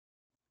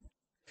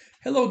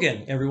Hello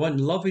again, everyone.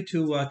 Lovely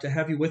to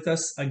have you with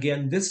us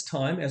again this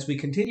time as we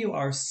continue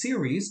our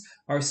series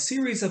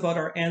about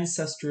our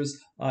ancestors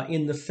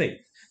in the faith.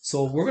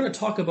 So we're going to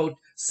talk about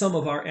some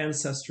of our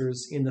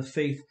ancestors in the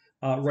faith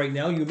right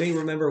now. You may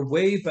remember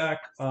way back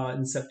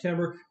in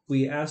September,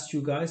 we asked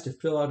you guys to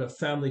fill out a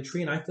family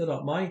tree, and I filled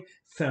out my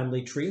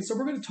family tree. And so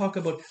we're going to talk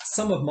about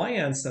some of my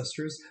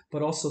ancestors,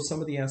 but also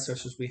some of the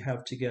ancestors we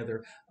have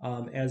together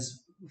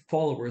as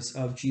followers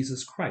of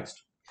Jesus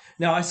Christ.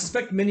 Now, I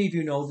suspect many of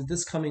you know that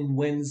this coming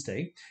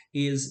Wednesday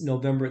is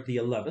November the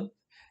 11th,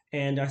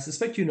 and I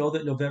suspect you know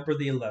that November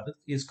the 11th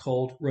is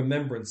called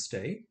Remembrance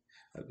Day.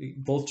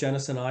 Both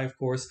Janice and I, of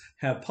course,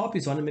 have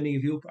poppies on, and many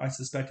of you, I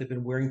suspect, have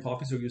been wearing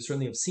poppies, or you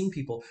certainly have seen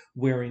people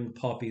wearing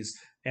poppies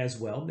as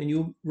well. And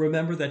you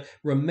remember that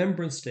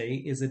Remembrance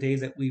Day is a day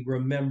that we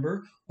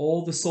remember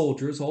all the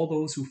soldiers, all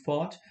those who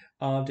fought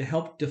to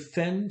help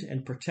defend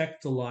and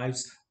protect the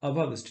lives of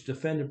others, to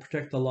defend and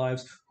protect the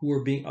lives who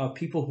are being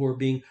people who are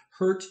being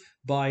hurt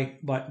by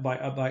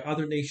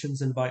other nations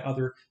and by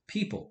other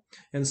people.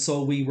 And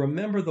so we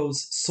remember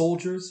those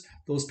soldiers,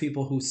 those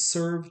people who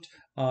served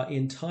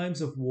in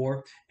times of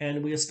war,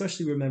 and we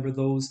especially remember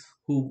those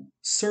who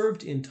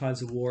served in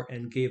times of war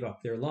and gave up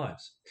their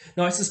lives.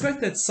 Now, I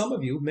suspect that some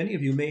of you, many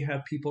of you, may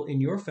have people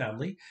in your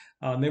family,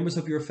 members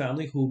of your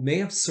family, who may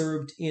have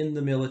served in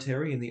the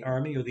military, in the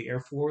Army or the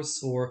Air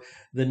Force or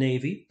the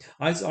Navy.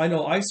 I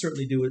know I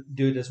certainly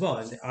do it as well.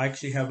 And I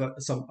actually have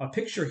a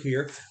picture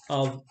here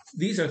of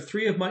these are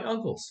three of my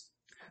uncles.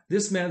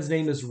 This man's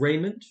name is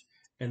Raymond,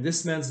 and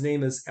this man's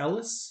name is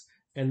Ellis,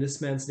 and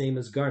this man's name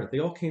is Garnet. They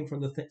all came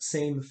from the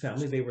same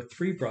family. They were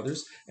three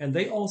brothers, and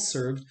they all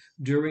served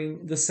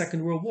during the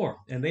Second World War.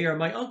 And they are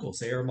my uncles.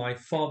 They are my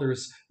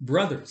father's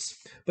brothers.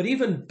 But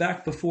even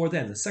back before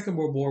then, the Second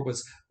World War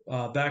was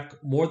back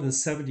more than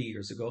 70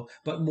 years ago,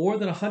 but more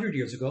than 100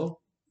 years ago,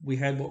 we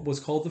had what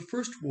was called the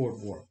First World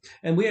War.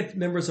 And we had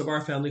members of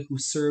our family who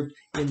served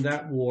in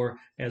that war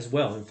as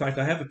well. In fact,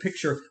 I have a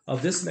picture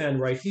of this man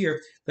right here.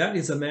 That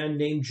is a man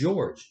named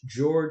George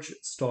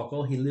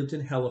Stockwell. He lived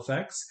in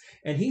Halifax,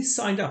 and he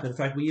signed up. In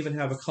fact, we even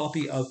have a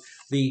copy of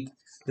the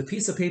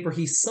piece of paper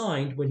he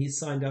signed when he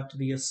signed up to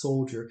be a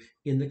soldier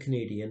in the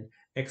Canadian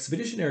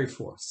Expeditionary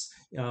Force.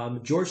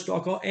 George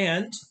Stockwell,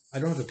 and I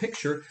don't have a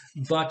picture,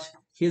 but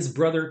his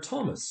brother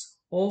Thomas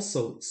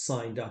also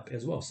signed up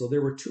as well. So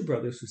there were two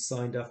brothers who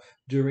signed up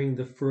during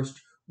the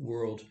First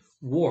World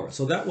War.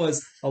 So that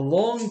was a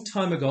long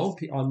time ago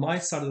on my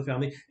side of the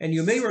family. And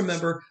you may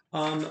remember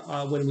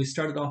when we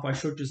started off, I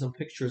showed you some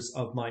pictures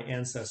of my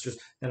ancestors,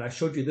 and I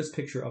showed you this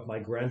picture of my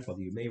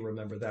grandfather. You may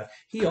remember that.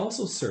 He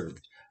also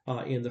served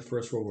in the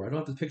First World War. I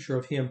don't have the picture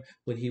of him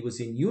when he was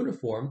in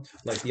uniform,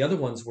 like the other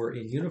ones were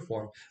in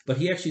uniform, but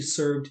he actually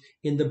served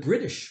in the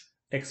British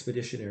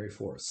Expeditionary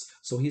Force.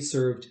 So he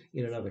served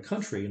in another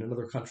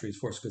country's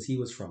force, because he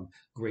was from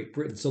Great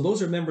Britain. So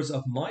those are members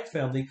of my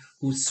family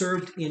who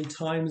served in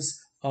times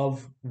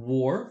of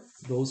war,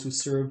 those who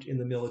served in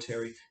the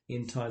military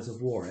in times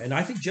of war. And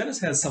I think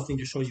Janice has something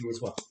to show you as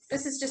well.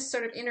 This is just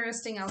sort of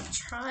interesting. I'll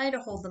try to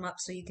hold them up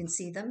so you can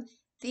see them.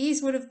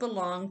 These would have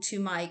belonged to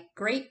my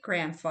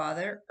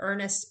great-grandfather,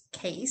 Ernest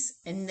Case,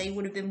 and they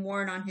would have been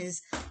worn on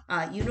his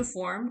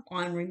uniform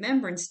on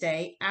Remembrance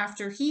Day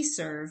after he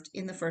served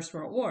in the First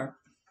World War.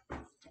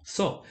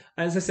 So,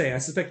 as I say, I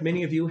suspect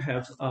many of you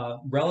have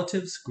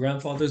relatives,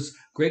 grandfathers,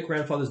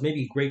 great-grandfathers,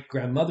 maybe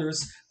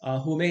great-grandmothers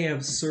who may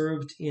have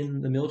served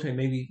in the military,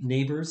 maybe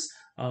neighbors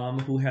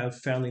who have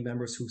family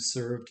members who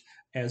served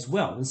as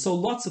well. And so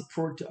lots of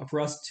for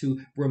us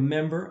to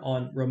remember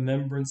on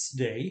Remembrance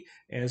Day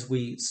as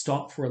we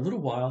stop for a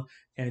little while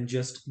and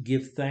just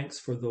give thanks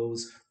for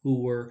those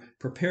who were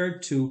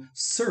prepared to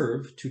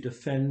serve to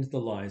defend the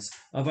lives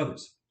of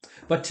others.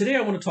 But today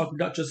I want to talk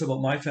not just about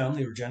my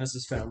family or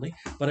Janice's family,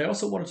 but I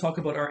also want to talk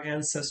about our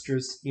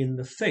ancestors in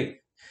the faith.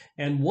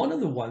 And one of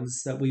the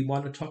ones that we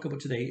want to talk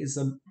about today is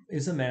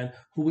a man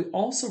who we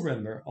also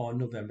remember on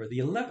November the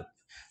 11th.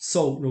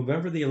 So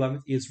November the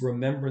 11th is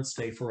Remembrance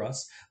Day for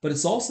us, but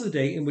it's also the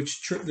day in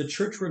which the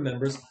church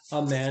remembers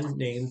a man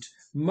named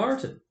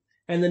Martin.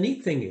 And the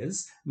neat thing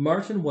is,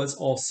 Martin was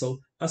also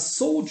a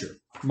soldier.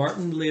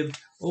 Martin lived,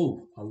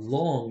 a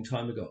long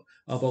time ago,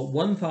 about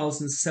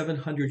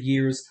 1,700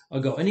 years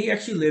ago. And he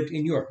actually lived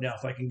in Europe. Now,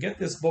 if I can get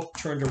this book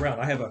turned around,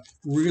 I have a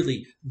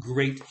really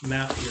great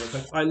map here. In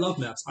fact, I love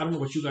maps. I don't know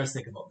what you guys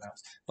think about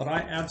maps, but I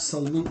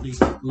absolutely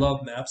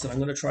love maps. And I'm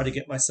going to try to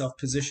get myself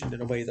positioned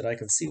in a way that I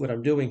can see what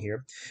I'm doing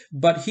here.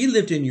 But he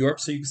lived in Europe.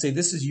 So you can say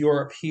this is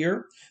Europe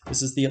here.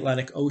 This is the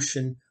Atlantic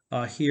Ocean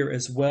here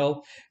as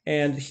well.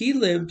 And he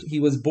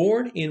was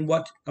born in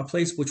a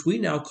place which we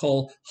now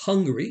call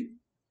Hungary.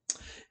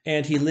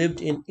 And he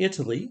lived in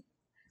Italy,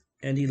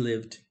 and he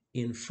lived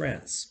in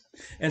France.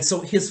 And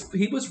so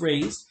he was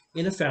raised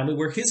in a family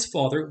where his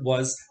father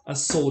was a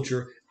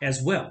soldier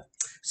as well.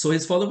 So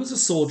his father was a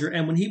soldier,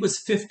 and when he was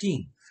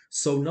 15,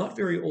 so not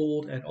very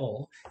old at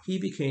all, he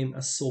became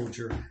a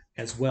soldier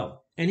as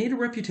well. And he had a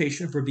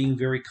reputation for being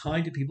very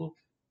kind to people,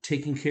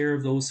 taking care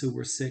of those who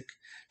were sick,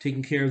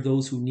 taking care of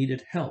those who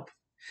needed help.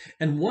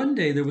 And one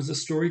day there was a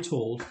story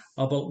told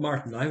about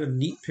Martin. I have a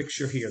neat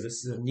picture here.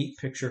 This is a neat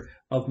picture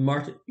of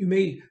Martin. You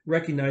may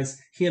recognize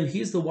him.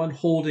 He's the one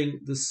holding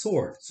the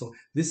sword. So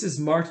this is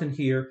Martin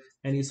here,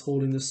 and he's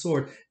holding the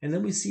sword. And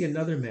then we see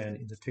another man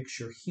in the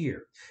picture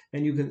here.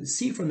 And you can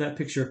see from that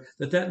picture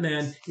that that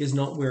man is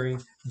not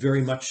wearing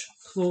very much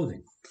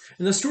clothing.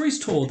 And the story is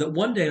told that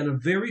one day on a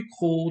very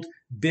cold,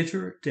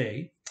 bitter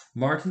day,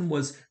 Martin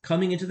was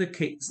coming into the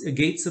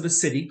gates of a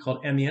city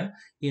called Amiens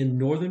in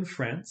northern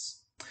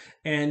France.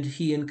 And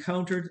he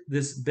encountered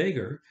this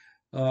beggar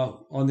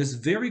on this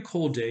very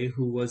cold day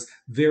who was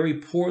very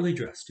poorly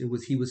dressed.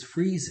 He was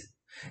freezing.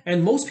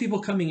 And most people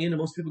coming in and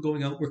most people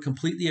going out were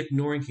completely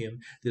ignoring him,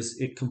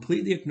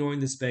 completely ignoring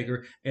this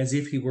beggar as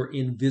if he were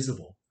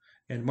invisible.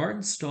 And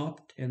Martin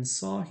stopped and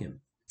saw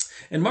him.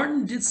 And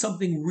Martin did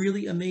something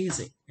really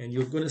amazing. And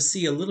you're going to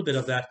see a little bit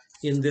of that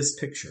in this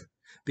picture.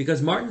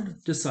 Because Martin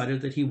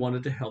decided that he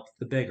wanted to help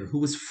the beggar who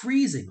was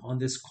freezing on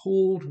this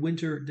cold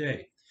winter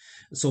day.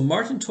 So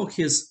Martin took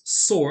his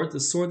sword, the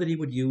sword that he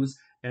would use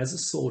as a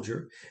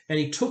soldier, and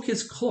he took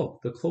his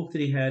cloak, the cloak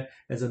that he had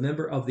as a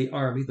member of the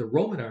army, the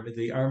Roman army,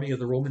 the army of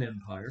the Roman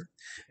Empire,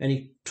 and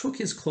he took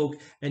his cloak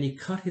and he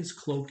cut his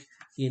cloak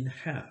in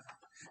half,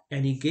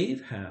 and he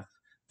gave half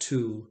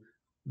to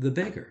the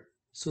beggar,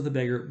 so the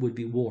beggar would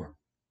be warm.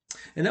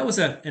 And that was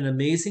an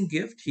amazing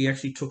gift. He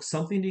actually took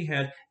something he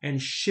had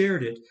and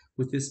shared it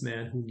with this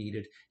man who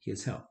needed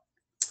his help.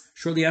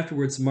 Shortly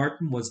afterwards,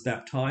 Martin was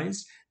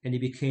baptized and he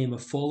became a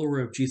follower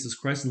of Jesus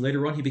Christ. And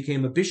later on, he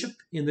became a bishop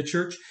in the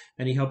church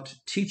and he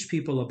helped teach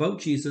people about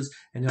Jesus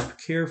and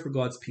helped care for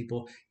God's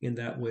people in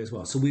that way as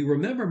well. So we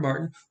remember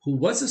Martin, who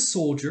was a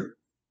soldier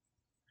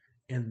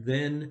and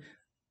then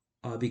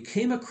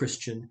became a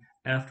Christian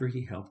after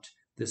he helped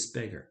this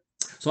beggar.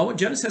 So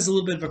Janice has a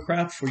little bit of a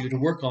craft for you to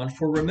work on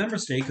for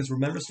Remembrance Day, because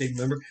Remembrance Day,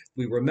 remember,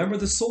 we remember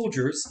the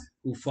soldiers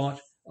who fought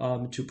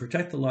to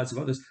protect the lives of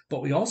others,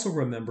 but we also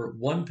remember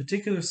one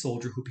particular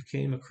soldier who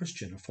became a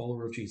Christian, a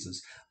follower of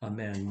Jesus, a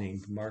man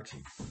named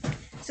Martin.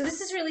 So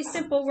this is really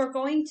simple. We're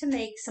going to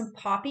make some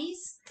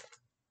poppies,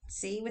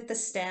 see, with the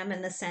stem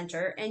in the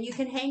center, and you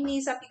can hang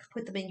these up. You can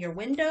put them in your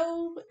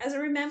window as a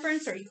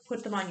remembrance, or you can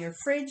put them on your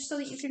fridge so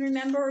that you can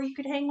remember, or you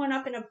could hang one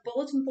up in a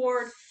bulletin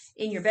board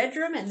in your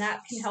bedroom, and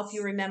that can help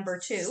you remember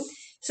too.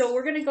 So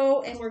we're going to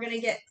go and we're going to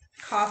get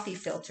coffee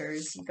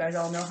filters. You guys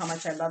all know how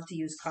much I love to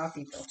use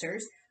coffee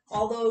filters,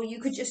 although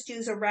you could just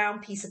use a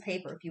round piece of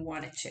paper if you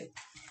wanted to.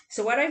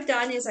 So what I've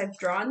done is I've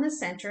drawn the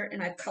center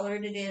and I've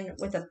colored it in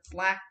with a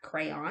black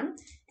crayon,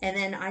 and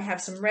then I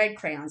have some red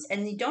crayons.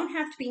 And you don't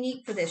have to be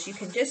neat for this. You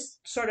can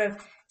just sort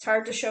of, it's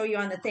hard to show you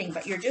on the thing,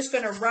 but you're just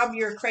going to rub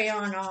your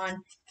crayon on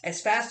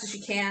as fast as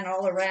you can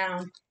all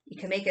around. You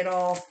can make it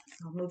all,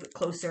 I'll move it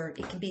closer.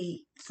 It can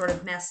be sort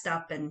of messed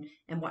up and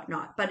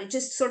whatnot, but it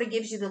just sort of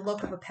gives you the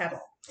look of a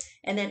petal.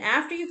 And then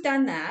after you've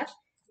done that,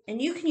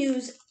 and you can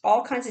use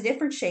all kinds of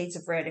different shades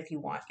of red if you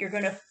want, you're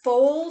going to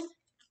fold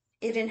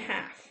it in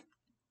half.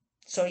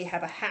 So you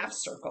have a half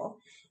circle,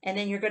 and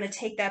then you're going to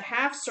take that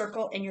half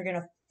circle and you're going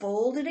to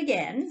fold it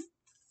again.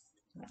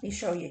 Let me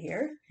show you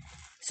here.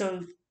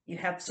 So you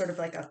have sort of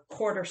like a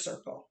quarter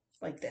circle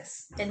like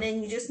this. And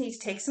then you just need to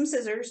take some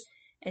scissors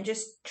and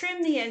just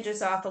trim the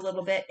edges off a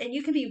little bit. And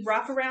you can be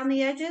rough around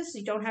the edges.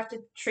 You don't have to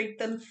treat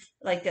them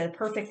like a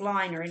perfect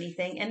line or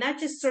anything. And that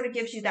just sort of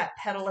gives you that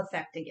petal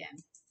effect again.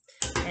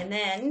 And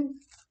then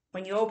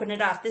when you open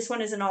it up, this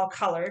one isn't all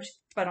colored,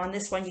 but on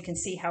this one you can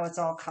see how it's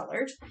all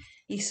colored.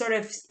 You sort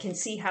of can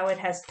see how it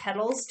has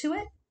petals to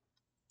it.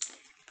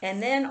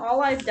 And then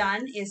all I've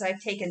done is I've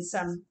taken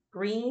some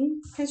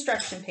green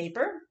construction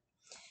paper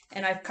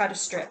and I've cut a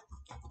strip.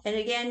 And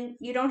again,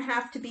 you don't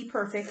have to be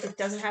perfect. It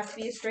doesn't have to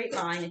be a straight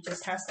line. It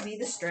just has to be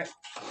the strip.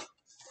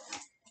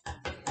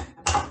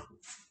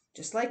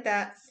 Just like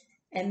that.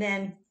 And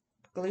then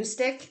glue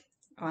stick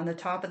on the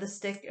top of the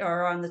stick,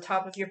 or on the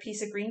top of your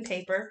piece of green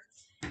paper.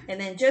 And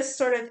then just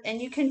sort of,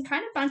 and you can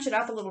kind of bunch it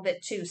up a little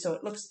bit too, so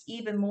it looks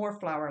even more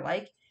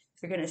flower-like.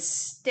 You're going to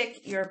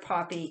stick your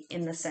poppy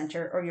in the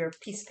center, or your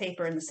piece of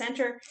paper in the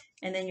center,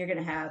 and then you're going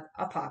to have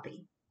a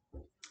poppy.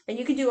 And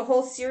you can do a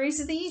whole series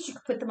of these. You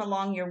could put them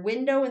along your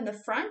window in the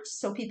front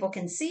so people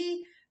can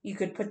see. You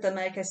could put them,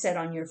 like I said,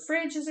 on your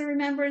fridge as a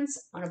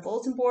remembrance, on a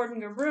bulletin board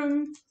in your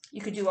room. You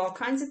could do all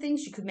kinds of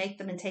things. You could make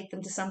them and take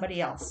them to somebody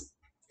else.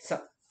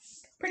 So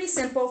pretty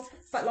simple,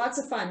 but lots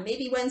of fun.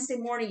 Maybe Wednesday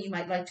morning you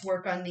might like to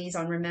work on these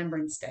on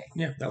Remembrance Day.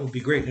 Yeah, that would be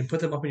great. And put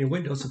them up in your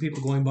window so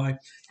people going by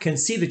can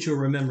see that you're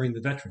remembering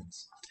the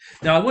veterans.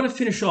 Now, I want to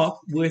finish off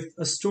with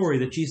a story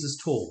that Jesus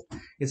told.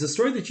 It's a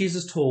story that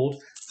Jesus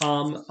told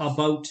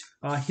about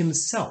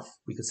himself,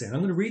 we could say. I'm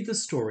going to read the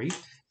story,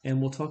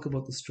 and we'll talk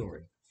about the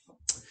story.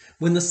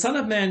 When the Son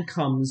of Man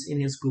comes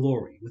in his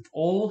glory with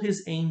all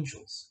his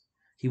angels,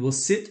 he will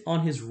sit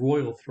on his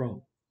royal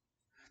throne.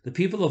 The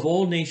people of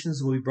all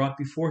nations will be brought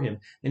before him,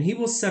 and he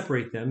will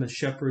separate them as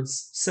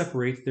shepherds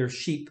separate their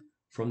sheep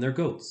from their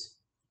goats.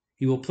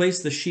 He will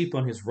place the sheep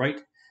on his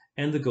right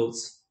and the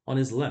goats on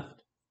his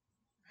left.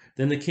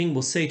 Then the king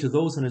will say to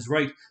those on his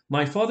right,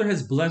 My Father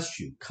has blessed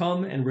you.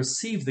 Come and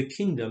receive the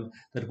kingdom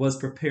that was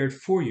prepared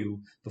for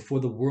you before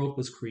the world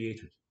was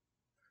created.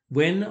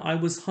 When I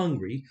was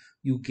hungry,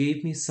 you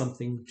gave me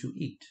something to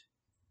eat.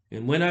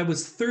 And when I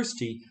was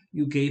thirsty,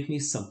 you gave me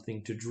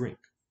something to drink.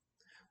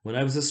 When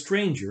I was a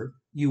stranger,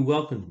 you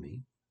welcomed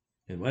me.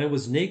 And when I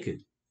was naked,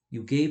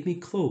 you gave me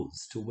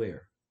clothes to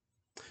wear.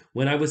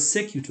 When I was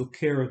sick, you took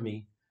care of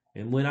me.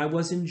 And when I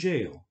was in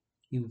jail,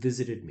 you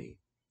visited me.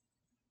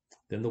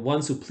 Then the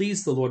ones who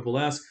please the Lord will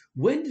ask,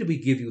 When did we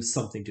give you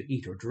something to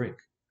eat or drink?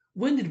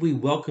 When did we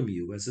welcome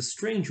you as a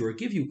stranger or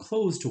give you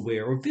clothes to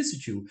wear or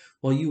visit you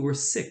while you were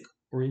sick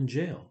or in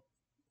jail?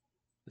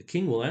 The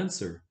king will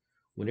answer,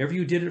 Whenever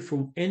you did it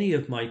for any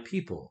of my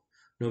people,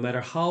 no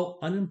matter how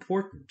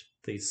unimportant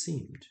they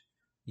seemed,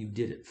 you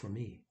did it for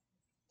me.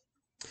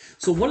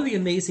 So one of the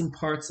amazing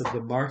parts of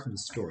the Martin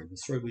story, the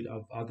story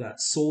of that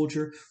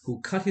soldier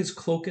who cut his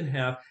cloak in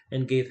half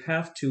and gave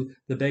half to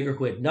the beggar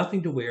who had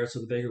nothing to wear so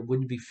the beggar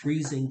wouldn't be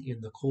freezing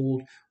in the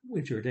cold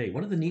winter day.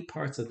 One of the neat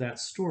parts of that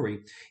story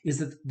is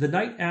that the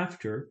night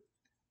after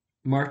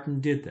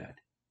Martin did that,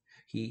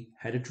 he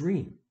had a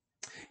dream.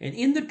 And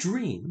in the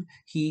dream,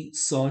 he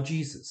saw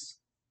Jesus.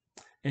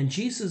 And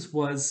Jesus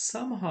was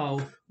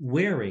somehow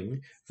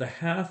wearing the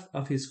half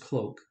of his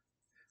cloak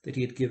that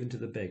he had given to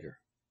the beggar.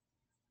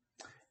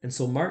 And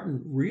so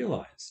Martin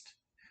realized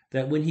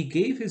that when he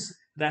gave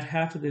that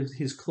half of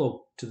his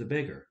cloak to the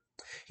beggar,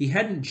 he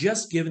hadn't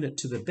just given it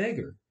to the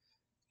beggar,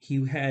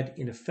 he had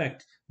in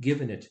effect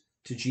given it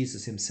to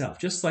Jesus himself.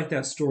 Just like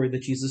that story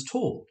that Jesus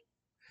told,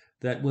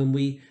 that when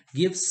we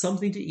give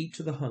something to eat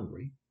to the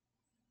hungry,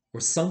 or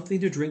something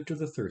to drink to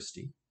the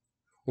thirsty,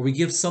 or we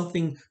give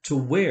something to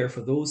wear for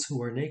those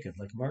who are naked,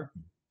 like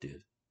Martin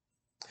did,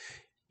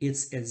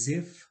 it's as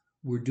if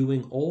we're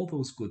doing all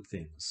those good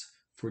things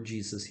for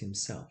Jesus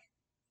himself.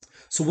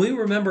 So we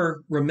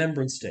remember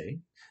Remembrance Day,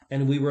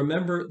 and we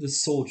remember the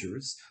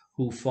soldiers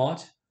who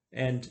fought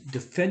and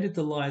defended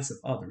the lives of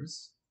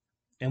others,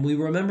 and we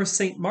remember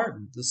St.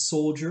 Martin, the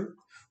soldier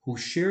who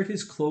shared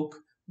his cloak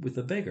with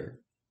the beggar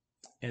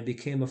and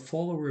became a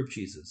follower of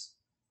Jesus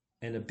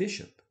and a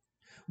bishop.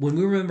 When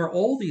we remember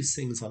all these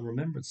things on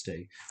Remembrance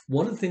Day,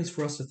 one of the things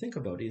for us to think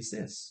about is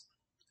this.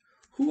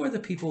 Who are the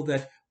people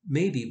that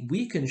maybe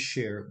we can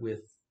share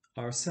with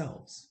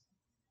ourselves?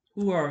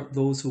 Who are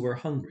those who are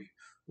hungry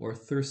or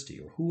thirsty?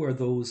 Or who are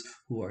those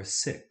who are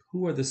sick?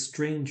 Who are the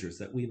strangers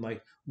that we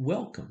might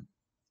welcome?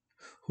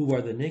 Who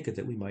are the naked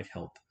that we might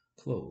help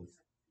clothe?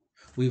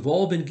 We've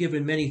all been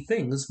given many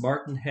things.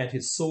 Martin had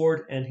his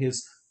sword and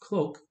his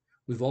cloak.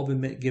 We've all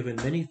been given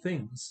many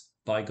things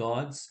by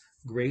God's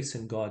grace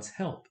and God's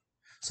help.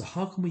 So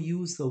how can we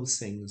use those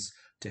things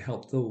to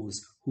help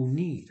those who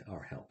need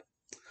our help?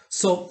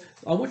 So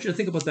I want you to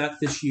think about that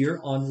this year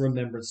on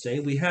Remembrance Day.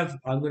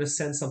 I'm going to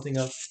send something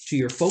out to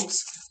your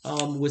folks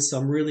with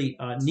some really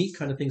neat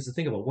kind of things to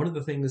think about. One of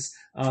the things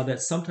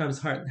that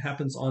sometimes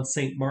happens on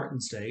St.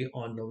 Martin's Day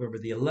on November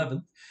the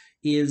 11th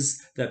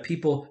is that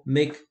people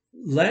make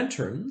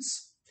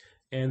lanterns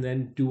and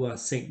then do a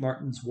St.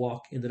 Martin's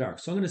walk in the dark.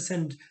 So I'm going to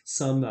send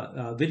some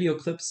video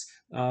clips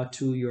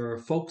to your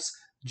folks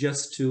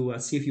just to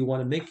see if you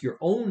want to make your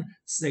own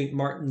St.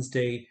 Martin's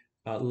Day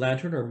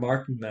lantern or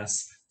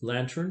Martinmas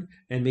lantern,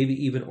 and maybe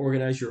even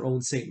organize your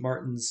own St.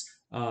 Martin's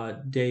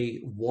Day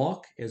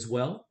walk as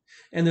well.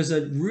 And there's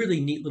a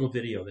really neat little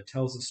video that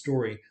tells a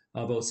story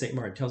about St.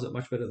 Martin. It tells it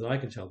much better than I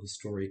can tell the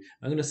story.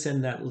 I'm going to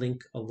send that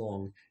link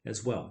along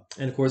as well.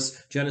 And of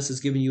course, Janice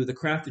has given you the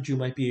craft that you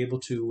might be able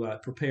to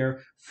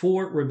prepare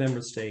for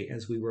Remembrance Day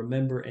as we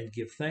remember and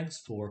give thanks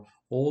for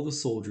all the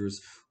soldiers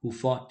who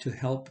fought to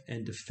help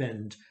and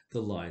defend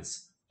the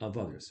lives of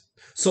others.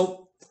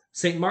 So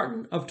St.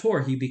 Martin of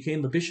Tours, he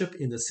became a bishop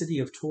in the city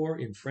of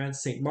Tours in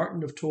France. St.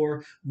 Martin of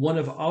Tours, one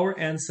of our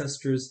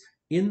ancestors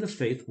in the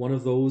faith, one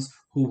of those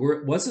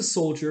who was a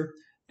soldier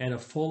and a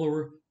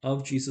follower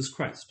of Jesus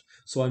Christ.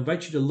 So I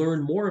invite you to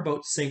learn more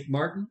about St.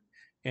 Martin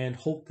and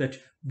hope that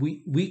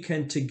we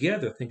can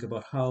together think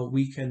about how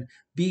we can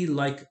be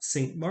like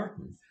St.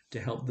 Martin to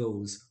help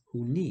those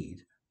who need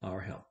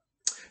our help.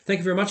 Thank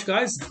you very much,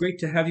 guys. It's great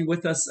to have you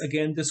with us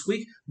again this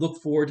week.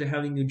 Look forward to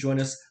having you join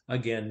us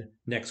again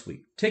next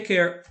week. Take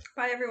care.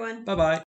 Bye, everyone. Bye-bye.